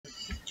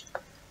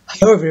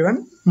Hello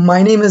everyone,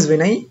 my name is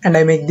Vinay and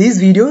I make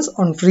these videos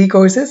on free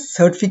courses,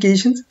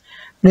 certifications,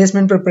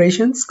 placement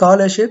preparation,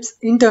 scholarships,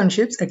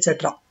 internships,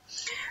 etc.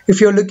 If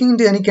you're looking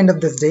into any kind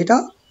of this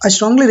data, I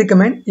strongly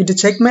recommend you to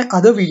check my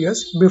other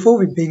videos before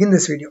we begin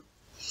this video.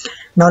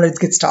 Now let's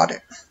get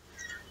started.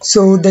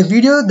 So the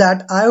video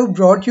that I have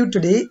brought you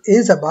today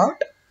is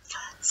about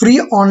free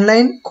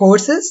online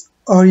courses,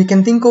 or you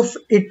can think of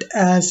it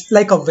as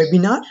like a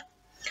webinar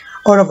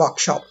or a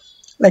workshop.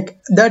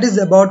 Like that is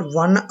about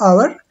 1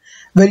 hour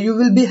where you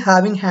will be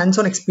having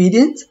hands-on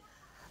experience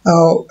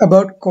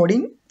about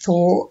coding.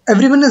 So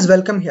everyone is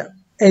welcome here.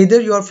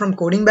 Either you are from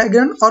coding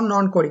background or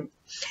non-coding.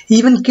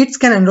 Even kids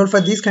can enroll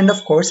for these kind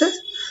of courses.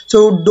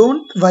 So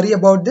don't worry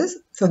about this.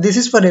 So this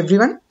is for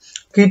everyone.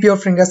 Keep your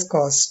fingers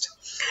crossed.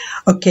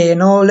 Okay,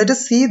 now let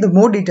us see the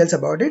more details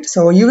about it.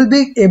 So you will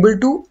be able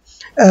to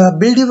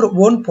build your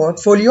own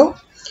portfolio,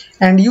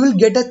 and you will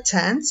get a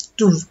chance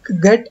to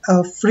get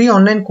free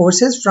online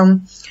courses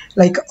from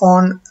like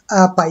on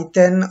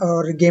Python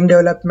or game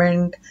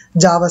development,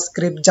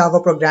 JavaScript, Java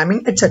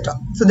programming, etc.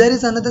 So there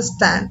is another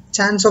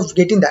chance of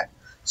getting that.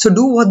 So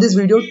do watch this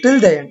video till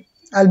the end.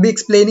 I'll be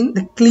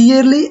explaining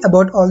clearly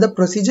about all the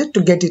procedure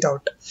to get it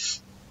out.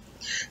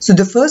 So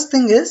the first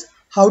thing is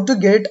how to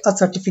get a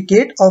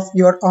certificate of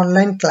your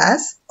online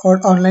class or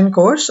online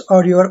course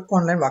or your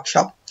online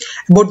workshop.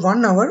 About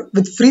 1 hour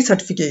with free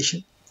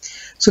certification.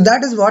 So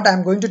that is what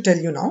I'm going to tell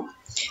you now.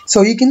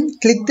 So you can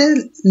click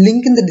the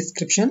link in the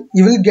description.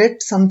 You will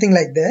get something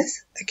like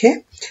this,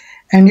 okay?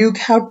 And you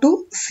have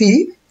to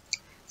see.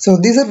 So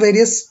these are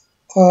various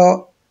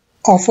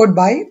offered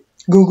by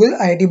Google,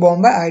 IIT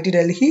Bombay, IIT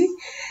Delhi,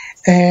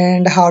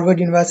 and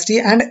Harvard University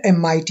and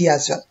MIT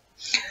as well.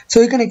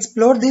 So you can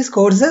explore these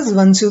courses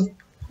once you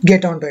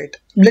get onto it.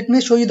 Let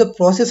me show you the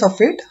process of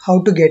it,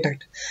 how to get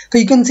it. So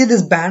you can see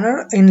this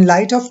banner. In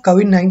light of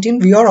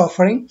COVID-19, we are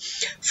offering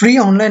free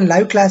online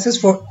live classes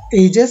for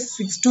ages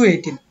 6 to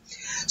 18.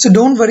 So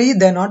don't worry,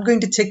 they're not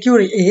going to check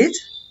your age,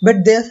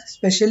 but they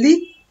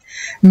specially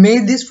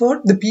made this for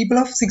the people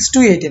of 6 to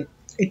 18.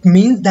 It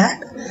means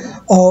that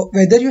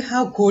whether you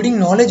have coding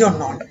knowledge or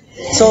not.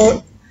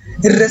 So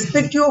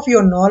irrespective of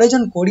your knowledge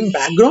and coding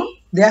background,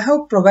 they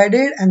have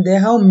provided and they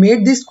have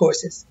made these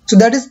courses. So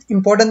that is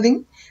important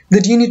thing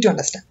that you need to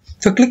understand.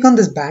 So click on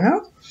this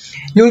banner,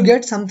 you will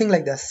get something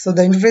like this. So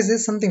the interface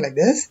is something like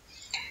this.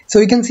 So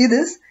you can see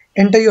this.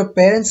 Enter your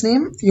parent's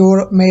name,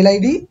 your mail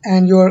ID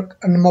and your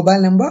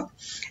mobile number,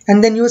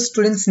 and then your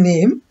student's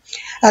name,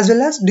 as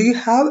well as do you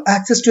have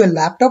access to a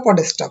laptop or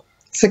desktop.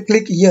 So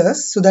click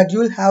yes, so that you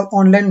will have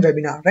online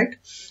webinar, right?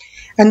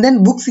 And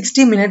then book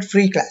 60-minute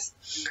free class.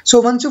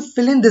 So once you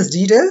fill in these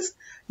details,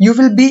 you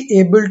will be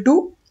able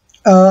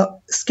to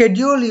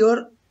schedule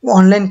your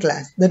online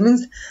class. That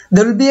means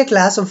there will be a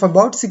class of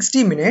about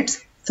 60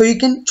 minutes. So you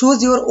can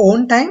choose your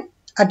own time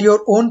at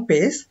your own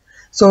pace.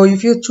 So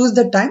if you choose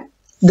the time,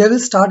 they will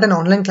start an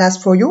online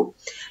class for you.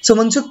 So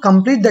once you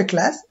complete the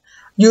class,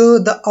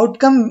 the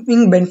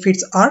outcoming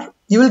benefits are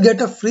you will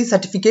get a free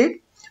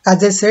certificate,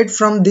 as I said,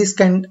 from these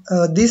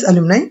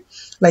alumni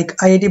like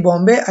IIT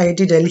Bombay,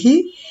 IIT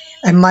Delhi,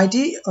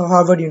 MIT,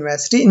 Harvard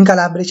University in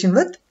collaboration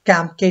with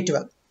Camp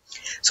K12.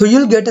 So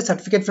you'll get a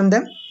certificate from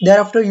them.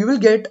 Thereafter, you will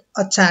get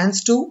a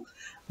chance to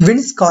win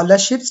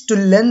scholarships to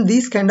learn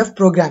these kind of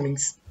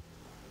programmings.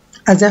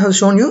 As I have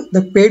shown you,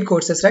 the paid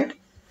courses, right?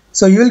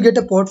 So you will get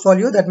a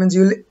portfolio. That means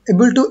you will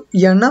able to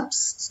earn up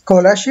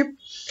scholarship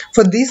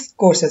for these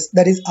courses.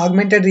 That is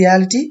augmented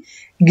reality,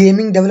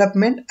 gaming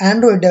development,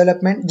 Android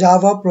development,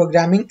 Java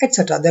programming,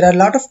 etc. There are a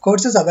lot of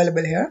courses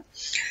available here.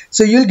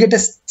 So you'll get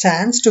a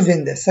chance to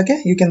win this.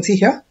 Okay, you can see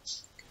here.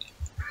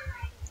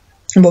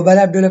 Mobile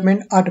app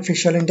development,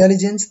 artificial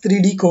intelligence,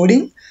 3D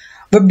coding,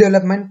 web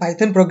development,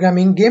 Python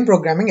programming, game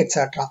programming,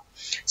 etc.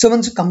 So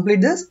once you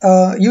complete this,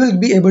 you will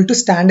be able to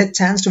stand a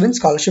chance to win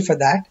scholarship for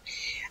that.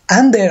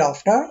 And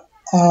thereafter,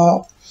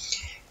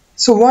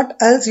 so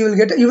what else you will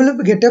get? You will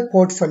get a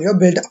portfolio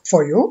built up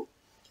for you.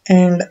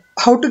 And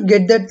how to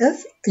get that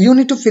is, you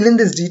need to fill in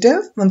these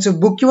details. Once you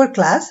book your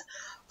class,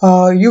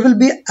 you will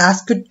be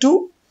asked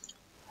to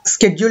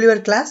schedule your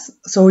class.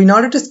 So in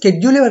order to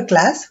schedule your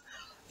class,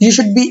 you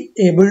should be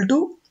able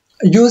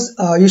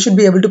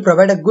to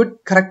provide a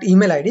good correct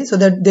email ID, so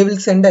that they will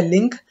send a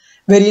link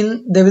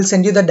wherein they will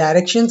send you the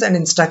directions and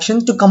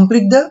instructions to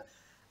complete the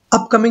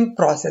upcoming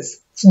process.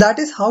 So that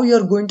is how you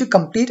are going to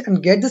complete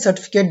and get the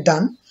certificate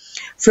done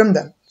from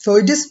them. So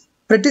it is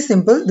pretty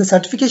simple. The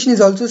certification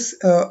is also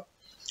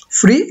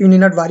free. You need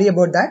not worry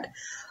about that.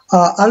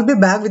 I'll be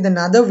back with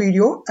another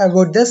video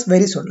about this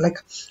very soon. Like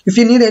if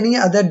you need any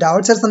other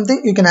doubts or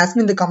something, you can ask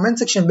me in the comment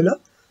section below,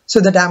 so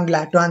that I'm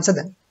glad to answer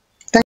them.